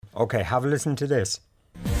Okay, have a listen to this.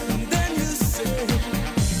 Then you say,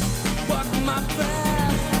 walk my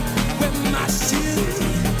path with my shoes.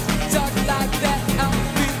 Talk like that,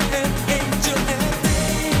 I'll be an angel and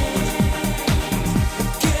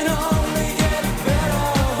things can only get better.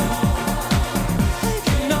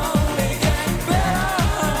 Can only get better.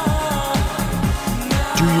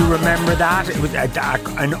 Do you remember that? It was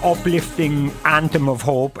an uplifting anthem of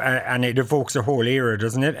hope, and it evokes a whole era,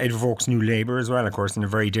 doesn't it? It evokes New Labour as well, of course, in a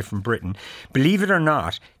very different Britain. Believe it or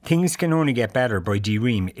not, Things Can Only Get Better by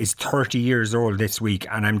Ream is 30 years old this week,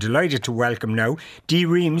 and I'm delighted to welcome now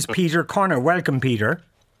Ream's Peter Cunnah. Welcome, Peter.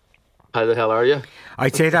 How the hell are you?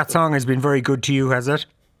 I'd say that song has been very good to you, has it?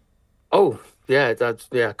 Oh, yeah,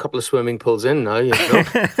 a couple of swimming pools in now, you know.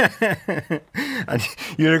 And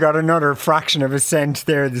you got another fraction of a cent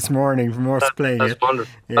there this morning from us playing That's it.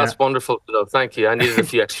 wonderful. Yeah. That's wonderful to know. Thank you. I needed a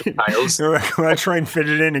few extra tiles. I'll try and fit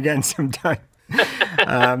it in again sometime.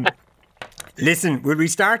 Listen, will we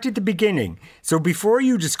start at the beginning? So before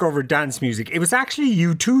you discovered dance music, it was actually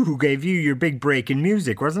U2 who gave you your big break in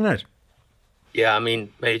music, wasn't it? Yeah, I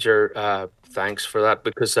mean, major thanks for that,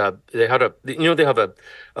 because they have a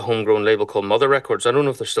homegrown label called Mother Records. I don't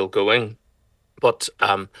know if they're still going, but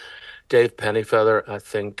Dave Pennyfeather, I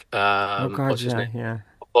think, Oh God, what's his name? yeah.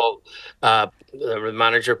 Paul, the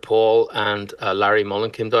manager Paul and Larry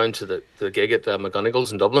Mullen came down to the gig at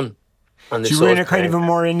McGonagall's in Dublin. And So you were in a kind of a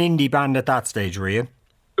more an indie band at that stage, were you?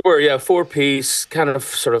 We were, yeah, 4-piece, kind of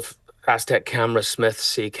sort of Aztec Camera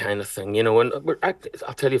Smith-y kind of thing, you know. And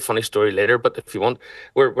I'll tell you a funny story later, but if you want,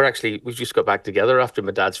 we just got back together after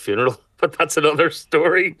my dad's funeral, but that's another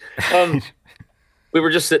story. We were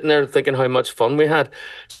just sitting there thinking how much fun we had.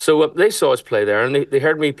 So they saw us play there, and they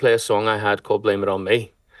heard me play a song I had called Blame It On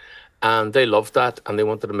Me. And they loved that, and they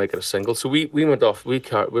wanted to make it a single. So we went off, we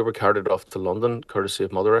were carted off to London, courtesy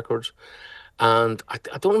of Mother Records. And I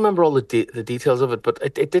don't remember all the details of it, but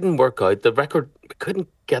it didn't work out. The record, we couldn't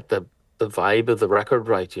get the vibe of the record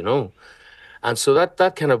right, you know. And so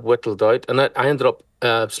that kind of whittled out. And I ended up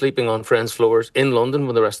sleeping on friends' floors in London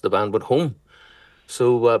when the rest of the band went home.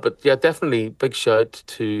 So, but yeah, definitely big shout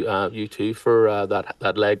to you two for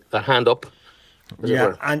that hand up.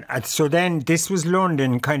 Yeah, and so then this was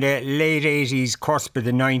London, kind of late 80s, cusp of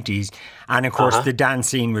the 90s. And of course, the dance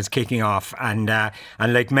scene was kicking off. And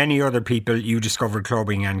like many other people, you discovered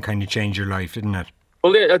clubbing and kind of changed your life, didn't it?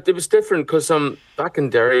 Well, yeah, it was different because back in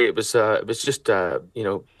Derry, it was just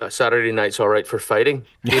Saturday night's all right for fighting.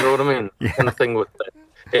 You know what I mean? Yeah. Kind of thing.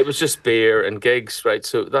 It was just beer and gigs, right?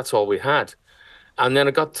 So that's all we had. And then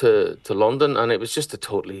I got to London, and it was just a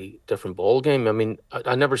totally different ball game. I mean,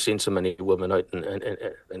 I never seen so many women out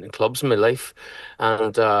in clubs in my life,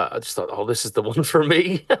 and I just thought, oh, this is the one for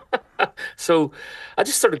me. So I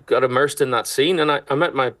just sort of got immersed in that scene, and I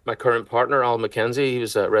met my current partner, Al McKenzie. He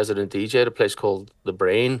was a resident DJ at a place called The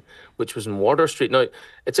Brain, which was in Wardour Street. Now,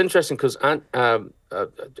 it's interesting because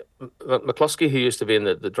McCluskey, who used to be in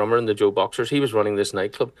the drummer in the Joe Boxers, he was running this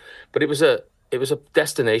nightclub, but it was a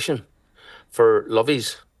destination for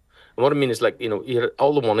lovies. And what I mean is, like, you know, you had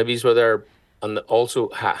all the wannabes were there, and also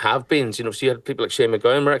have-beens, you know. So you had people like Shane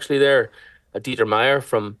McGowan were actually there, Dieter Meyer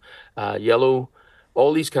from Yellow,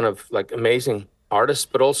 all these kind of like amazing artists,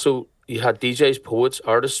 but also you had DJs, poets,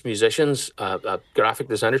 artists, musicians, graphic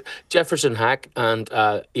designers. Jefferson Hack and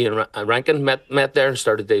Ian Rankin met there and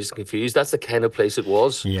started Dazed and Confused. That's the kind of place it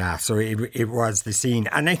was. Yeah, so it was the scene.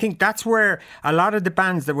 And I think that's where a lot of the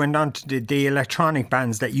bands that went on to the electronic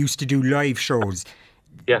bands that used to do live shows,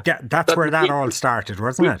 yeah, that's where that all started,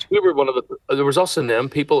 wasn't it? We were one of there was us and them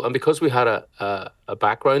people, and because we had a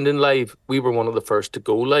background in live, we were one of the first to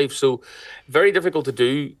go live. So very difficult to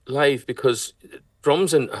do live because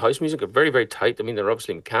drums and house music are very, very tight. I mean, they're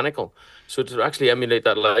obviously mechanical. So to actually emulate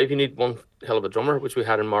that live, you need one hell of a drummer, which we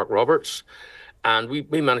had in Mark Roberts. And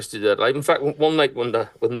we managed to do that live. In fact, one night when the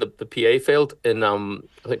PA failed in I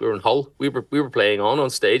think we were in Hull, we were playing on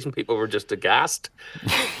stage, and people were just aghast.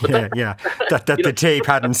 But that the tape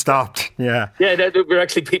hadn't stopped. Yeah, there were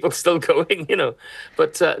actually people still going, you know.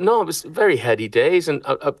 But no, it was very heady days, and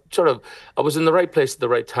I was in the right place at the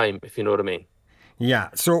right time, if you know what I mean. Yeah.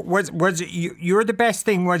 So was You're the Best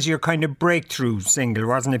Thing was your kind of breakthrough single,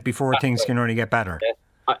 wasn't it? Before Things Can Only Get Better. Yeah.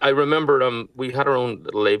 I remember we had our own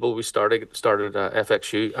little label. We started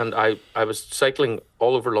FXU, and I was cycling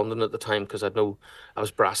all over London at the time because I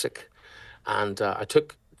was brassic, and I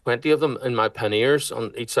took 20 of them in my panniers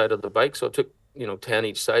on each side of the bike. So I took 10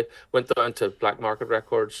 each side. Went down to Black Market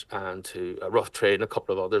Records and to Rough Trade and a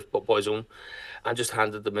couple of others, but Boys Own, and just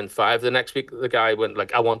handed them in 5. The next week, the guy went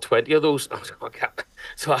like, "I want 20 of those." I was like, "Okay."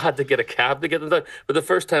 So I had to get a cab to get them down. But the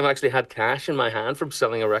first time I actually had cash in my hand from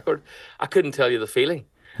selling a record, I couldn't tell you the feeling.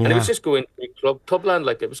 And it was Yeah. just going clubland,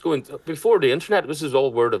 like it was going before the internet. This is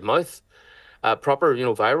all word of mouth, proper,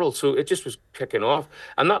 viral. So it just was kicking off,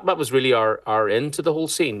 and that was really our into the whole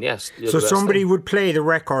scene. Yes, So the best somebody thing. would play the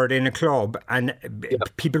record in a club, and Yeah,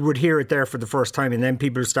 people would hear it there for the first time, and then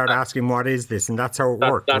people would start asking, "What is this?" And that's how it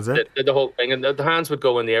worked, was that's it? it. The whole thing, and the hands would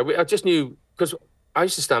go in the air. I just knew because I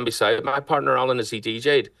used to stand beside my partner Alan as he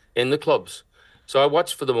DJ'd in the clubs. So I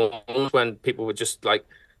watched for the moment when people would just like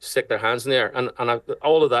stick their hands in the air, and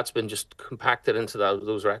all of that's been just compacted into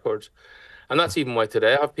those records. And that's even why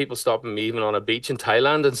today I have people stopping me even on a beach in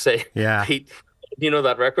Thailand and say, Yeah. Pete,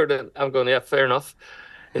 that record? And I'm going, yeah, fair enough.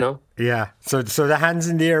 You know? Yeah, so the hands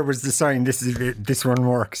in the air was the sign. This one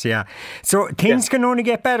works. Yeah, so Yeah. things can only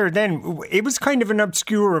get better. Then it was kind of an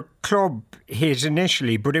obscure club hit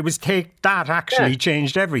initially, but it was Take That Yeah. actually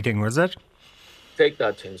changed everything, was it? Take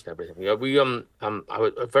That changed everything. Yeah, I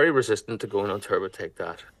was very resistant to going on tour with Take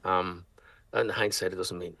That. In hindsight, it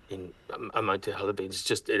doesn't mean amount to hell of beans. It's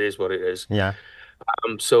just, it is what it is. Yeah,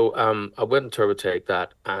 So I went on tour with Take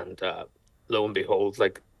That, and lo and behold,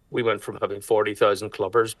 like we went from having 40,000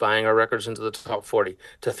 clubbers buying our records into the top 40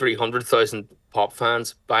 to 300,000 pop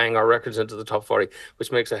fans buying our records into the top 40,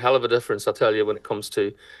 which makes a hell of a difference, I'll tell you, when it comes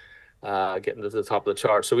to getting to the top of the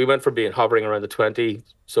chart. So we went from being hovering around the 20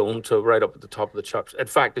 zone to right up at the top of the charts. In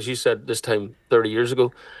fact, as you said this time 30 years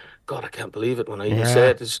ago, God, I can't believe it when I even say yeah.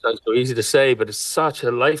 it. It's so easy to say, but it's such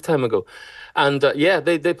a lifetime ago. And yeah,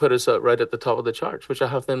 they put us right at the top of the charts, which I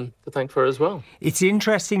have them to thank for as well. It's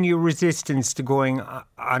interesting your resistance to going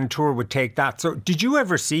on tour would Take That. So, did you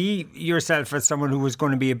ever see yourself as someone who was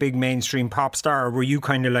going to be a big mainstream pop star, or were you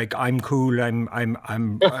kind of like, I'm cool, I'm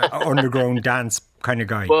underground dance kind of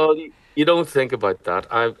guy? Well, you don't think about that.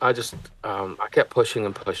 I just I kept pushing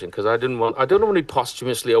and pushing because I don't want to be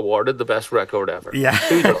posthumously awarded the best record ever. Yeah.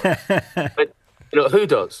 Who does? But, who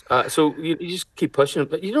does? So you just keep pushing,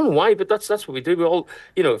 but you don't know why. But that's what we do. We all,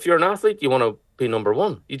 if you're an athlete, you want to be number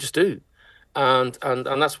one. You just do, and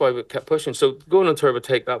that's why we kept pushing. So going on tour with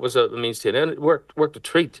Take That was a means to an end. It worked a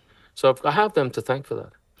treat. So I have them to thank for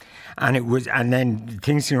that. And then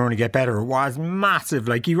things can only get better. It was massive.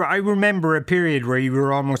 Like I remember a period where you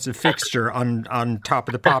were almost a fixture on Top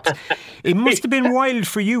of the Pops. It must have been wild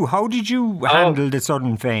for you. How did you handle the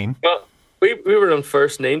sudden fame? Well, we were on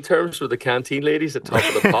first name terms with the canteen ladies at Top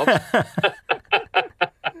of the Pops.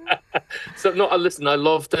 So no, listen, I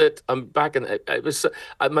loved it. I'm back in it was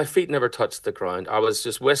my feet never touched the ground. I was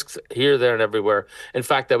just whisked here, there, and everywhere. In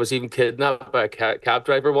fact, I was even kidnapped by a cab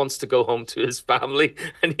driver once to go home to his family,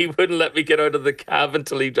 and he wouldn't let me get out of the cab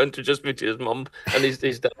until he introduced me to his mum and his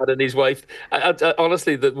dad and his wife.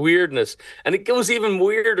 Honestly, the weirdness, and it goes even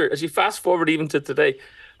weirder as you fast forward even to today.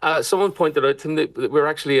 Someone pointed out to me that we're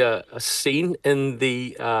actually a scene in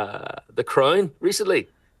the Crown recently.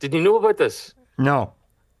 Did you know about this? No.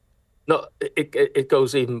 No, it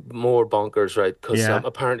goes even more bonkers, right? Because Yeah.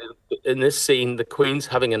 apparently in this scene, the Queen's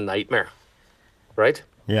having a nightmare, right?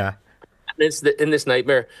 Yeah. And in this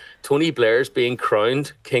nightmare, Tony Blair's being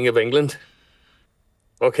crowned King of England.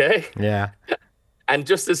 Okay, Yeah. and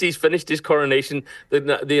just as he's finished his coronation,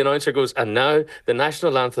 the announcer goes, "And now the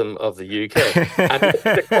national anthem of the UK."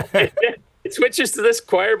 And it switches to this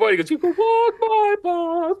choir boy. He goes, "You go walk my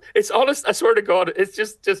path." It's honest. I swear to God, it's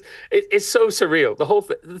it's so surreal.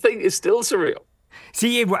 The thing is still surreal.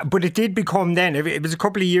 See, but it did become then, it was a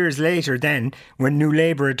couple of years later then, when New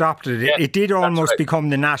Labour adopted it, Yeah, it did that's almost right. become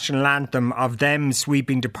the national anthem of them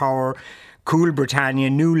sweeping to power, Cool Britannia,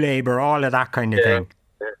 New Labour, all of that kind of Yeah, thing.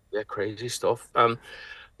 yeah, crazy stuff.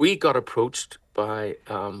 We got approached by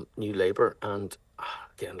New Labour, and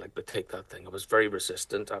again, like the Take That thing, I was very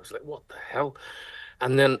resistant. I was like, "What the hell?"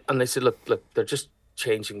 And they said, "Look, they're just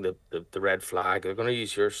changing the red flag. They're going to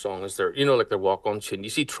use your song as like their walk on tune. You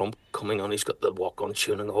see Trump coming on, he's got the walk on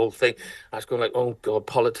tune and the whole thing." I was going like, "Oh God,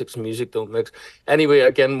 politics and music don't mix." Anyway,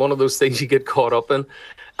 again, one of those things you get caught up in.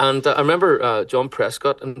 And I remember John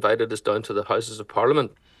Prescott invited us down to the Houses of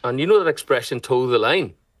Parliament, and you know that expression, "toe the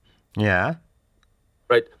line." Yeah.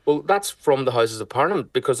 Right. Well, that's from the Houses of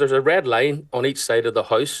Parliament because there's a red line on each side of the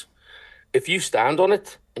house. If you stand on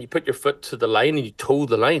it and you put your foot to the line and you toe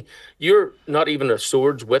the line, you're not even a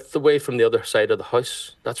sword's width away from the other side of the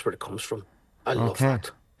house. That's where it comes from. I love Okay.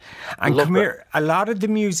 that. And love come that. here, a lot of the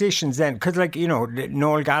musicians then, because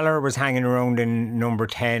Noel Gallagher was hanging around in number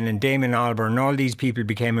 10 and Damon Albarn, all these people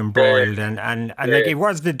became embroiled and like Yeah. it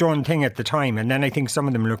was the done thing at the time. And then I think some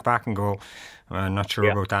of them look back and go, I'm not sure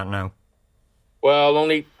Yeah. about that now. Well,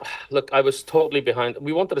 look, I was totally behind.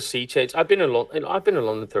 We wanted a sea change. I've been in London. I've been in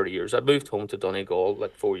London 30 years. I moved home to Donegal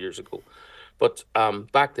like 4 years ago, but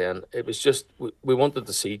back then it was just we wanted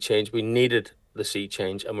the sea change. We needed the sea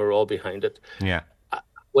change, and we're all behind it. Yeah.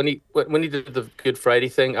 when he did the Good Friday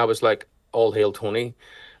thing, I was like, all hail Tony.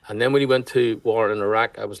 And then when he went to war in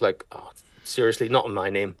Iraq, I was like, oh, seriously, not in my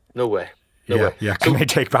name. No way. No Yeah, way. yeah. Can So I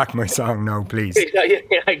take back my song now, please? yeah,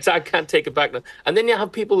 exactly. I can't take it back now. And then you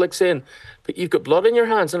have people like saying, but you've got blood in your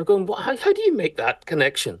hands. And I'm going, how do you make that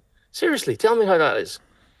connection? Seriously, tell me how that is.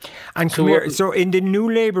 And come So here. So in the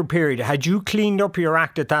New Labour period, had you cleaned up your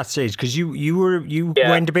act at that stage? Because you yeah,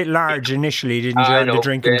 went a bit large initially, didn't you? I On the know.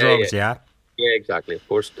 drinking Yeah, yeah, drugs, yeah. yeah, exactly. Of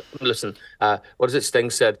course. Listen, what does it? Sting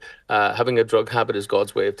said, having a drug habit is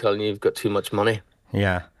God's way of telling you you've got too much money.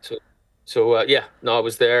 Yeah. So, so yeah, no, I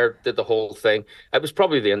was there, did the whole thing. It was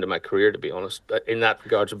probably the end of my career, to be honest, in that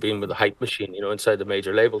regards of being with the hype machine, inside the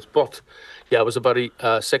major labels. But yeah, I was about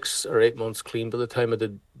 6 or 8 months clean by the time I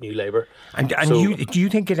did New Labour. And So do you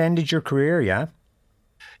think it ended your career? Yeah.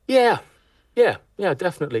 yeah, yeah,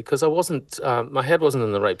 definitely, because I wasn't, my head wasn't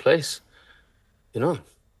in the right place, you know.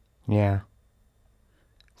 Yeah.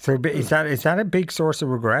 So is that a big source of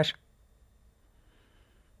regret?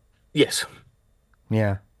 Yes,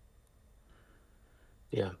 Yeah.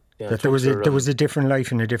 yeah, yeah. That there was Drugs a are there was a different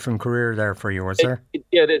life and a different career there for you, was there?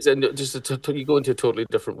 yeah, it is, and just you go into a totally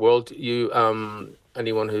different world.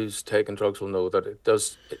 Anyone who's taken drugs will know that it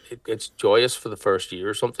does. It's joyous for the first year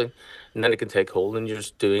or something, and then it can take hold, and you're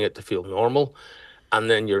just doing it to feel normal, and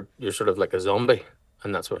then you're sort of like a zombie,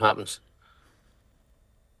 and that's what happens.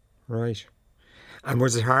 Right. And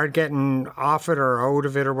was it hard getting off it or out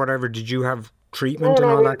of it or whatever? Did you have No, treatment and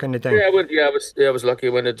no, all that kind of thing? yeah, I was lucky.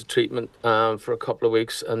 I went into treatment for a couple of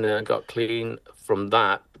weeks, and then I got clean from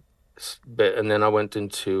that bit, and then I went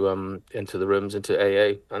into the rooms into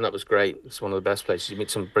AA, and that was great. It's one of the best places. You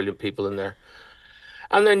meet some brilliant people in there.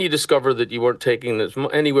 And then you discover that you weren't taking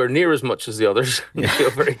anywhere near as much as the others. You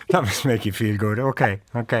feel very That must make you feel good. Okay,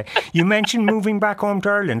 okay. You mentioned moving back home to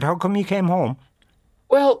Ireland. How come you came home?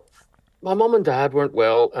 well. My mum and dad weren't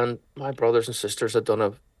well, and my brothers and sisters had done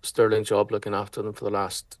a sterling job looking after them for the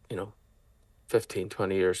last, 15,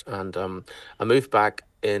 20 years. And I moved back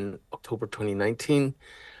in October 2019,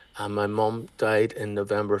 and my mum died in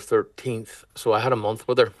November 13th. So I had a month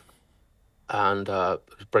with her, and it was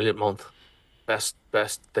a brilliant month. Best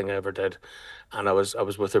thing I ever did. And I was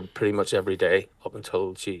with her pretty much every day up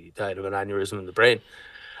until she died of an aneurysm in the brain.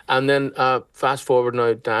 And then fast forward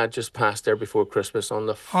now, Dad just passed there before Christmas on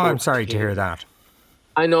the Oh, I'm sorry to 14th. hear that.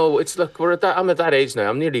 I know it's look, I'm at that age now.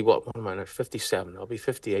 I'm nearly what am I now? 57. I'll be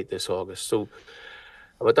 58 this August. So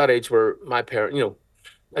I'm at that age where my parent,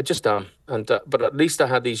 I just am. And but at least I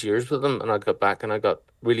had these years with them, and I got back and I got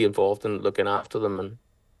really involved in looking after them and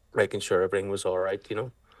making sure everything was all right.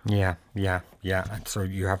 Yeah, yeah, yeah. And so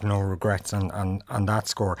you have no regrets on that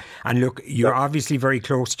score. And look, you're obviously very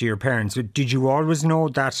close to your parents. Did you always know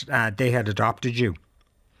that they had adopted you?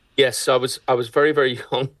 Yes, I was very, very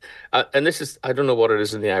young, and this is I don't know what it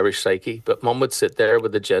is in the Irish psyche, but Mum would sit there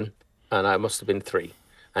with the gin, and I must have been 3,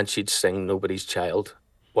 and she'd sing "Nobody's Child"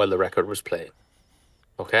 while the record was playing.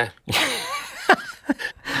 Okay,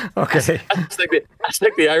 Okay. that's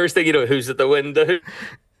like the Irish thing, who's at the window,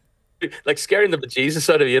 like scaring the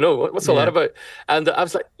bejesus out of you. What's all that Yeah. about? And I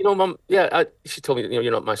was like, Mum, yeah. She told me,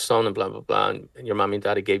 you're not my son, and blah blah blah, and your mommy and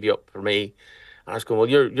daddy gave you up for me. And I was going, well,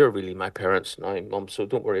 you're really my parents now, Mum, so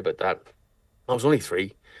don't worry about that. I was only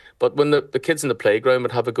 3. But when the kids in the playground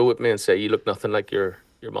would have a go at me and say, you look nothing like your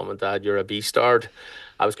mum and dad, you're a B-starred,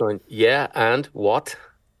 I was going, yeah, and what?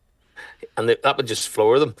 And that would just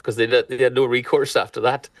floor them because they had no recourse after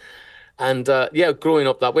that. And yeah, growing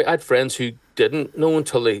up that way, I had friends who didn't know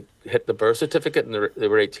until they hit the birth certificate and they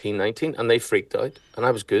were 18, 19, and they freaked out. And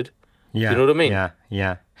I was good. Do you Yeah, know what I mean? yeah,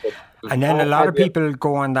 yeah. And then a lot of Yeah, people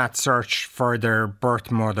go on that search for their birth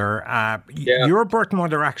mother. yeah. Your birth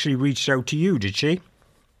mother actually reached out to you, did she?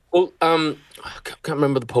 Well, I can't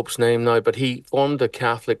remember the Pope's name now, but he formed a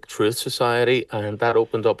Catholic Truth Society, and that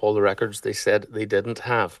opened up all the records they said they didn't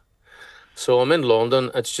have. So I'm in London.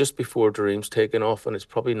 It's just before Dream's taken off, and it's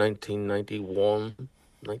probably 1991,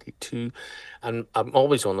 92. And I'm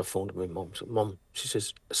always on the phone to my mum. So, Mum, she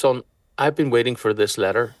says, son, I've been waiting for this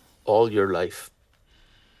letter all your life.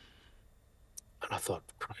 And I thought,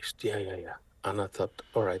 Christ, yeah, yeah, yeah. And I thought,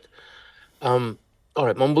 um, all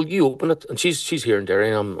right, Mum, will you open it? And she's here in Derry,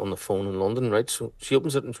 and I'm on the phone in London, right? So she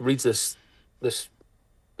opens it and reads this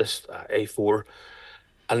A4,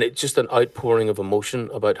 and it's just an outpouring of emotion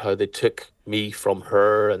about how they took me from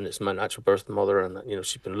her, and it's my natural birth mother, and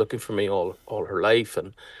she's been looking for me all her life,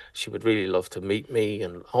 and she would really love to meet me,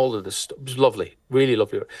 and all of this stuff. It was lovely, really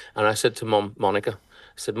lovely. And I said to Mum, Monica,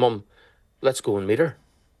 I said, Mum, let's go and meet her.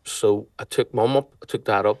 So I took Mum up, I took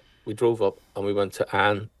Dad up, we drove up, and we went to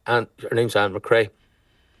Anne. Anne, her name's Anne McCrae.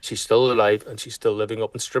 She's still alive, and she's still living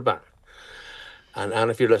up in Strabane. And Anne,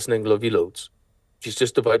 if you're listening, love you loads. She's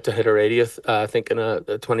just about to hit her 80th, I think, in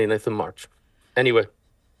the 29th of March. Anyway,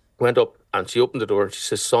 went up and she opened the door and she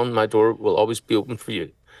says, son, my door will always be open for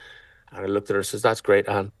you. And I looked at her and says, that's great,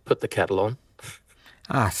 Anne. Put the kettle on.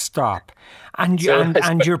 Ah, stop. And So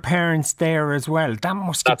and your parents there as well. That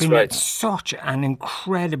must have That's been right. such an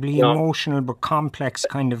incredibly Yeah. emotional but complex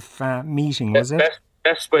kind of meeting, was it?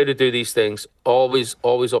 Best way to do these things, always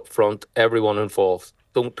up front, everyone involved.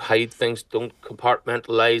 Don't hide things, don't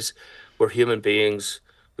compartmentalize. We're human beings.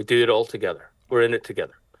 We do it all together. We're in it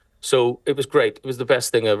together. So it was great. It was the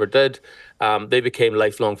best thing I ever did. They became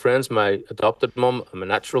lifelong friends. My adopted mum and my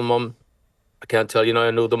natural mum. I can't tell you now,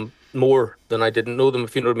 I know them more than I didn't know them,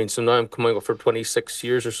 if you know what I mean. So now I'm coming up for 26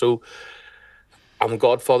 years or so. I'm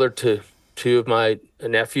godfather to two of my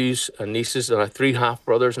nephews and nieces, and I have three half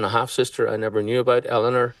brothers and a half sister I never knew about,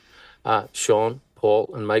 Eleanor, Sean,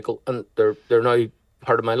 Paul, and Michael, and they're now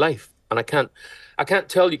part of my life. And I can't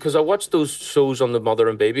tell you, because I watch those shows on the mother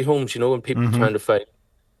and baby homes, and people trying to fight.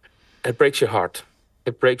 It breaks your heart.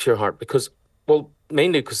 It breaks your heart because, well,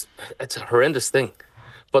 mainly because it's a horrendous thing.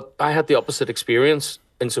 But I had the opposite experience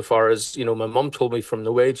insofar as, my mum told me from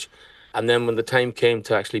no age. And then when the time came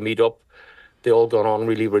to actually meet up, they all got on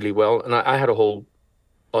really, really well. And I had a whole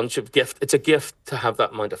bunch of gift. It's a gift to have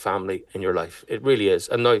that amount of family in your life. It really is.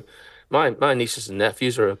 And now my nieces and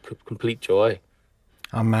nephews are a complete joy.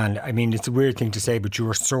 Oh man, I mean, it's a weird thing to say, but you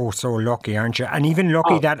were so lucky, aren't you? And even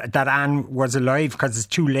lucky that Anne was alive, because it's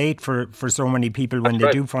too late for so many people when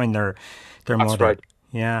they do find their That's mother. right.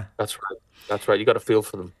 Yeah. That's right. That's right. You got to feel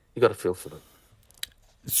for them. You got to feel for them.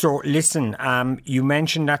 So listen, you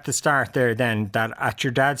mentioned at the start there then that at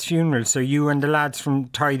your dad's funeral, so you and the lads from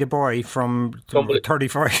Tie the Boy from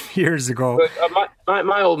 35 years ago.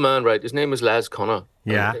 My old man, right, his name was Les Cunnah.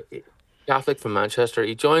 Yeah. Catholic from Manchester.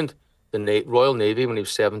 He joined the Royal Navy when he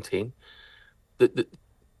was 17. The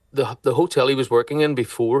hotel he was working in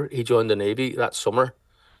before he joined the Navy that summer,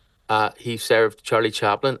 he served Charlie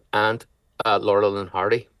Chaplin and Laurel and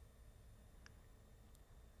Hardy.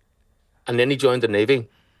 And then he joined the Navy,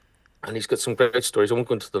 and he's got some great stories. I won't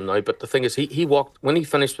go into them now, but the thing is, he walked, when he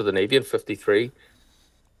finished with the Navy in 53,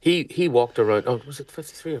 he walked around, was it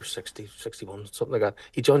 53 or 60, 61, something like that.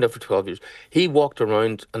 He joined up for 12 years. He walked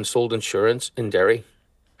around and sold insurance in Derry.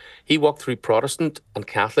 He walked through Protestant and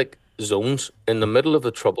Catholic zones in the middle of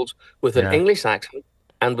the Troubles with an English accent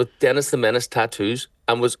and with Dennis the Menace tattoos,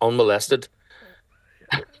 and was unmolested.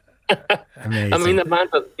 Amazing. I mean, the man,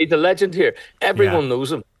 he's a legend here. Everyone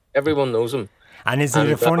knows him. Everyone knows him. And isn't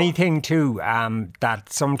it a funny thing too,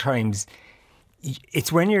 that sometimes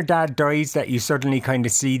it's when your dad dies that you suddenly kind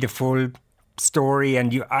of see the full story,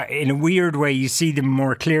 and you, in a weird way, you see them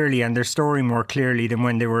more clearly and their story more clearly than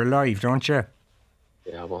when they were alive, don't you?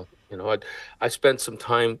 Yeah, well, I spent some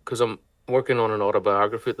time, because I'm working on an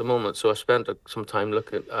autobiography at the moment, so I spent some time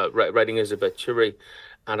looking, writing his obituary,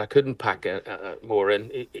 and I couldn't pack more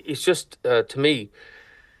in. He's just, to me,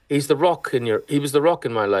 he was the rock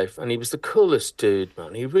in my life, and he was the coolest dude,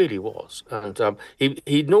 man. He really was. And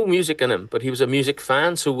he'd no music in him, but he was a music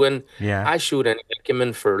fan. So when I showed any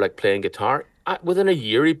acumen for like playing guitar, within a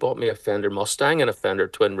year he bought me a Fender Mustang and a Fender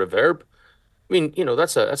Twin Reverb. I mean,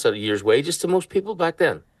 that's a year's wages to most people back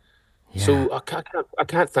then. Yeah. So I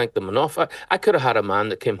can't thank them enough. I could have had a man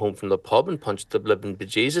that came home from the pub and punched the living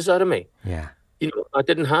bejesus out of me. Yeah. I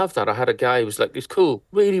didn't have that. I had a guy who was like, he's cool,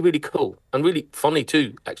 really, really cool, and really funny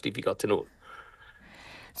too, actually, if you got to know him.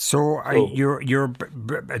 So your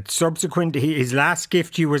subsequent, his last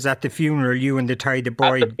gift you was at the funeral, you and the Tie the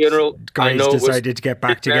Boy guys decided to get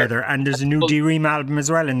back together, and there's a new Ream album as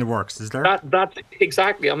well in the works, is there? That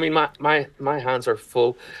exactly. I mean, my hands are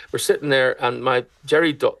full. We're sitting there, and my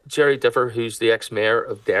Jerry Differ, who's the ex-mayor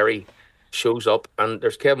of Derry, shows up, and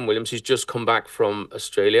there's Kevin Williams, who's just come back from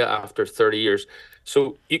Australia after 30 years.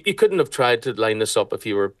 So you couldn't have tried to line this up if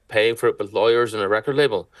you were paying for it with lawyers and a record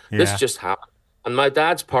label. Yeah. This just happened. And my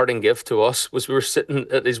dad's parting gift to us was we were sitting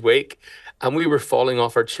at his wake, and we were falling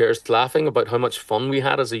off our chairs laughing about how much fun we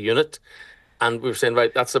had as a unit. And we were saying,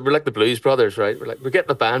 right, we're like the Blues Brothers, right? We're getting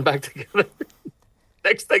the band back together.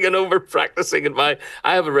 Next thing I know, we're practicing in I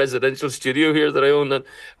have a residential studio here that I own, and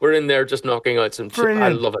we're in there just knocking out some shit. I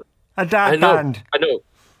love it. A dad band.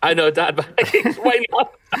 I know, a dad band. Why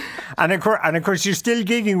not? And of course, you're still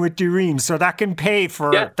gigging with Ream, so that can pay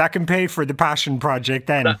for the passion project.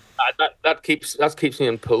 Then that keeps me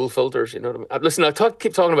in pool filters. You know what I mean? Listen,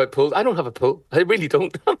 keep talking about pools. I don't have a pool. I really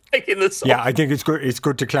don't. I'm making this up. Yeah, I think it's good. It's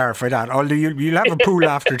good to clarify that. Although you'll have a pool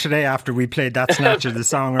after today, after we played that snatch of the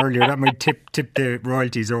song earlier, that might tip the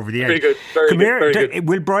royalties over the edge. Very good. Very good.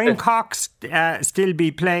 Will Brian Cox still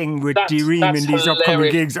be playing with Ream in these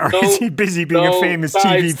upcoming gigs, or is he busy being a famous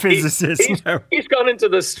TV physicist now? He's gone into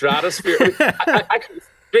the stratosphere.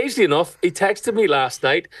 Strangely enough, he texted me last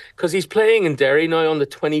night because he's playing in Derry now on the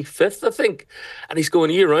 25th, I think. And he's going,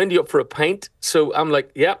 "Are you around? You up for a pint?" So I'm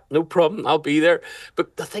like, yeah, no problem. I'll be there.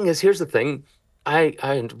 But the thing is, here's the thing. I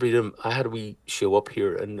interviewed him. I had a wee show up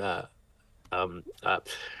here in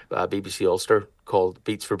BBC Ulster called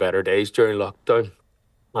Beats for Better Days during lockdown.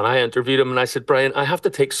 And I interviewed him and I said, "Brian, I have to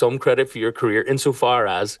take some credit for your career insofar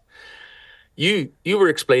as you were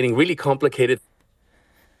explaining really complicated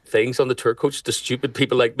things on the tour coach to stupid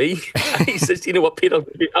people like me." He says, "You know what, Pete,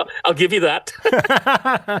 I'll give you that."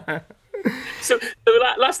 So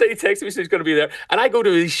last night he texted me, so he's going to be there. And I go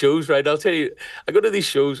to these shows, right? I'll tell you, I go to these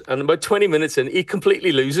shows and about 20 minutes in, he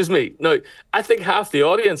completely loses me. Now, I think half the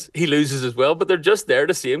audience he loses as well, but they're just there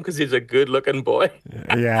to see him because he's a good looking boy.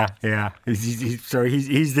 Yeah.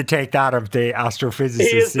 He's the take that of the astrophysicist.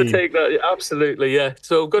 He is the take that, absolutely, yeah.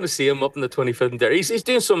 So I'm going to see him up in the 25th there. He's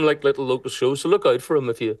doing some like little local shows, so look out for him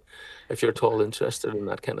if you're at all interested in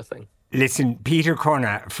that kind of thing. Listen, Peter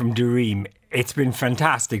Cunnah from Ream, it's been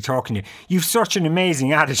fantastic talking to you. You've such an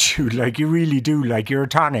amazing attitude, like you really do, like you're a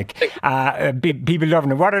tonic. People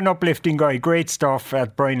loving it. What an uplifting guy. Great stuff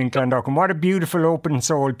at Brian and Clondalkin. What a beautiful, open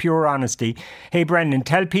soul, pure honesty. Hey, Brendan,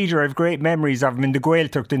 tell Peter I have great memories of him in the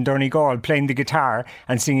Gaeltacht in Donegal playing the guitar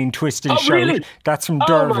and singing Twist and Shout. Really? That's from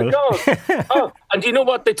Derville. Oh, my God. And do you know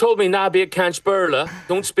what? They told me, Nabi at Canch Burla,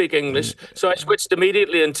 don't speak English. So I switched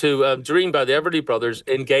immediately into Dream by the Everly Brothers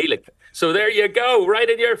in Gaelic. So there you go, right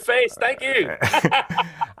in your face. Thank you.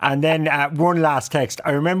 And then one last text.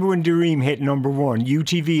 I remember when Ream hit number one,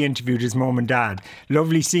 UTV interviewed his mum and dad.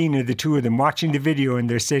 Lovely scene of the two of them watching the video in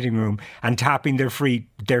their sitting room and tapping their feet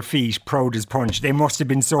proud as punch. They must have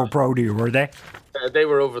been so proud of you, were they? They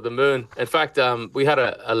were over the moon. In fact, we had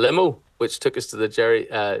a limo which took us to the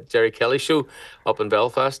Jerry Kelly show up in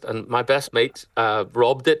Belfast, and my best mate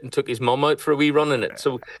robbed it and took his mum out for a wee run in it.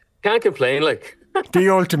 So can't complain, like. The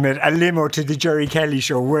ultimate, a limo to the Jerry Kelly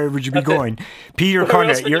show. Where would you be going? Peter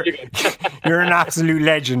Cunnah, you're an absolute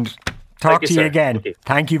legend. Talk to you again.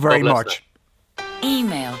 Thank you very much.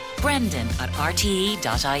 Email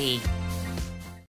brendan@rte.ie